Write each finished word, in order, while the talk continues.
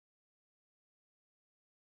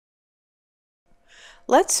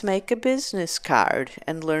Let's make a business card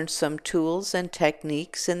and learn some tools and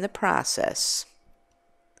techniques in the process.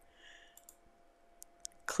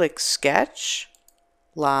 Click Sketch,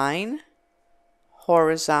 Line,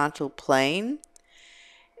 Horizontal Plane,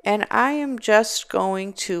 and I am just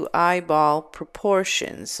going to eyeball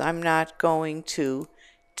proportions. I'm not going to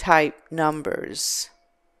type numbers.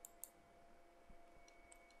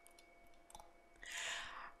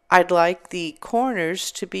 I'd like the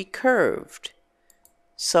corners to be curved,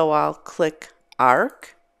 so I'll click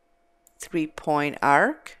Arc, 3-point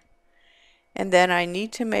arc, and then I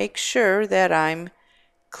need to make sure that I'm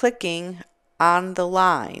clicking on the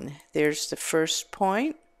line. There's the first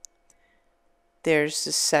point, there's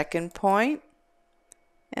the second point,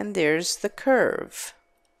 and there's the curve.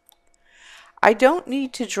 I don't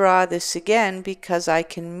need to draw this again because I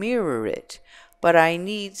can mirror it, but I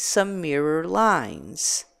need some mirror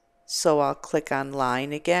lines. So I'll click on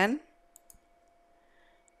Line again,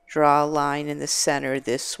 draw a line in the center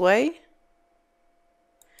this way,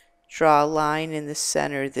 draw a line in the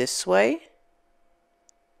center this way,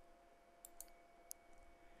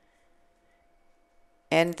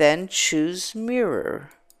 and then choose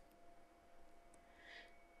Mirror.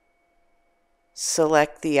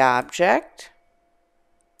 Select the object,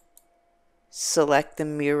 select the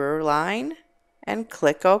mirror line, and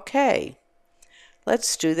click OK.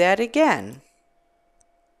 Let's do that again.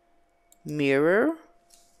 Mirror,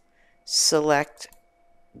 select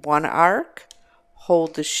one arc,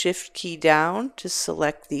 hold the Shift key down to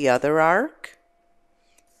select the other arc,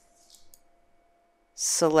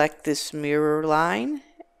 select this mirror line,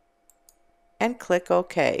 and click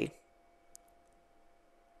OK.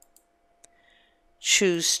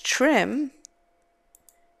 Choose Trim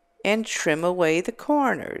and trim away the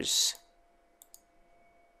corners.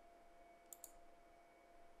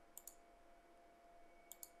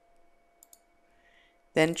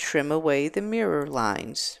 Then trim away the mirror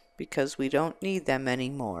lines because we don't need them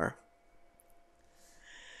anymore.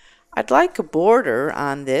 I'd like a border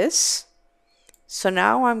on this, so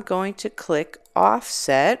now I'm going to click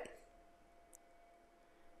Offset,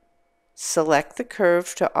 select the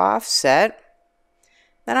curve to offset,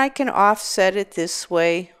 then I can offset it this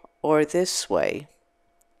way or this way.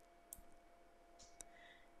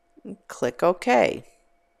 And click OK.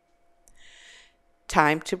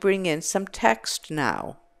 Time to bring in some text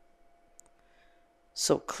now.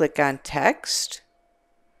 So click on Text,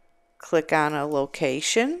 click on a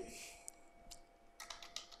location,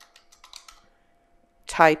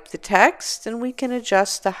 type the text, and we can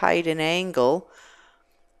adjust the height and angle,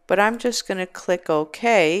 but I'm just going to click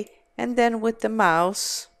OK, and then with the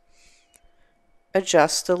mouse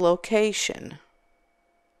adjust the location.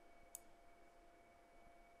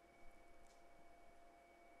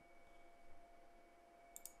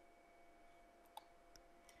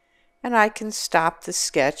 And I can stop the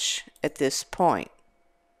sketch at this point.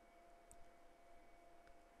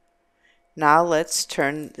 Now let's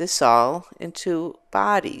turn this all into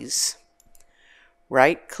bodies.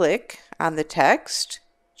 Right click on the text,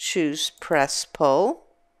 choose Press Pull,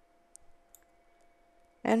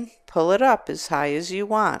 and pull it up as high as you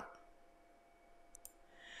want.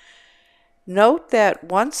 Note that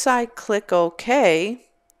once I click OK,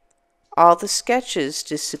 all the sketches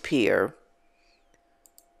disappear.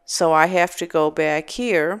 So I have to go back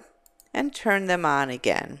here and turn them on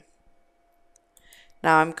again.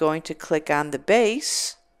 Now I'm going to click on the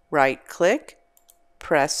base, right click,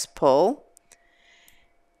 press pull,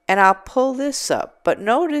 and I'll pull this up. But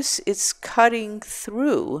notice it's cutting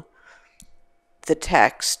through the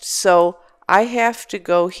text, so I have to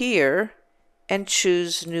go here and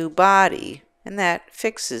choose New Body, and that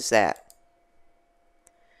fixes that.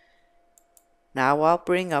 Now I'll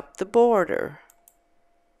bring up the border.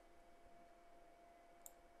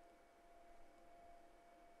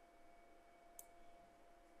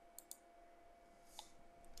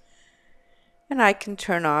 And I can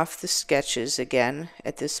turn off the sketches again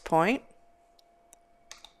at this point.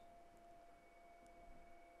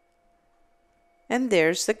 And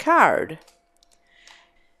there's the card.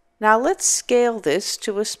 Now let's scale this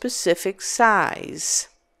to a specific size.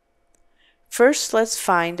 First, let's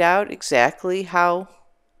find out exactly how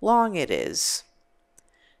long it is.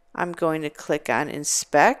 I'm going to click on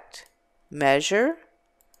Inspect, Measure,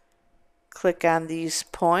 click on these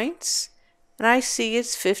points, and I see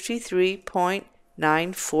it's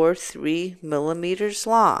 53.943 millimeters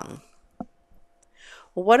long.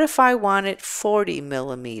 Well, what if I want it 40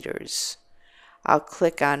 millimeters? I'll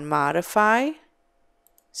click on Modify,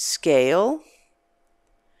 Scale.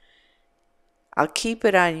 I'll keep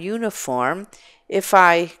it on Uniform. If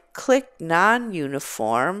I click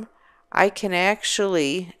Non-Uniform, I can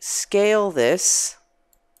actually scale this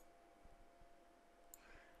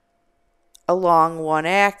along one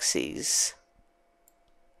axis.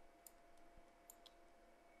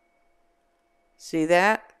 See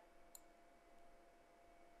that?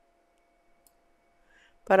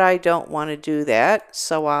 But I don't want to do that,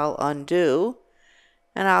 so I'll undo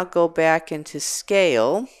and I'll go back into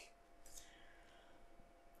scale.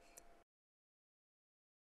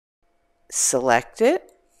 Select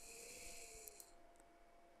it.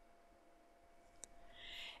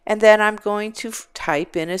 And then I'm going to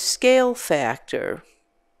type in a scale factor.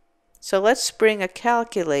 So let's bring a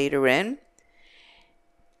calculator in.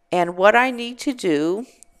 And what I need to do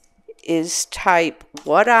is type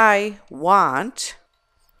what I want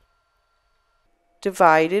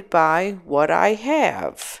divided by what I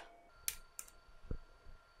have.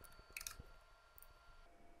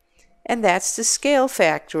 And that's the scale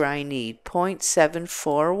factor I need,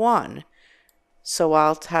 0.741. So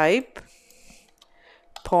I'll type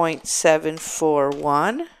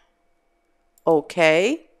 0.741,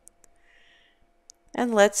 OK.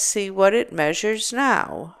 And let's see what it measures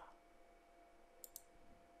now.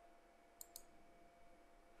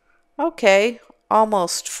 Okay,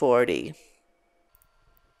 almost 40.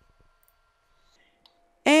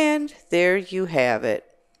 And there you have it.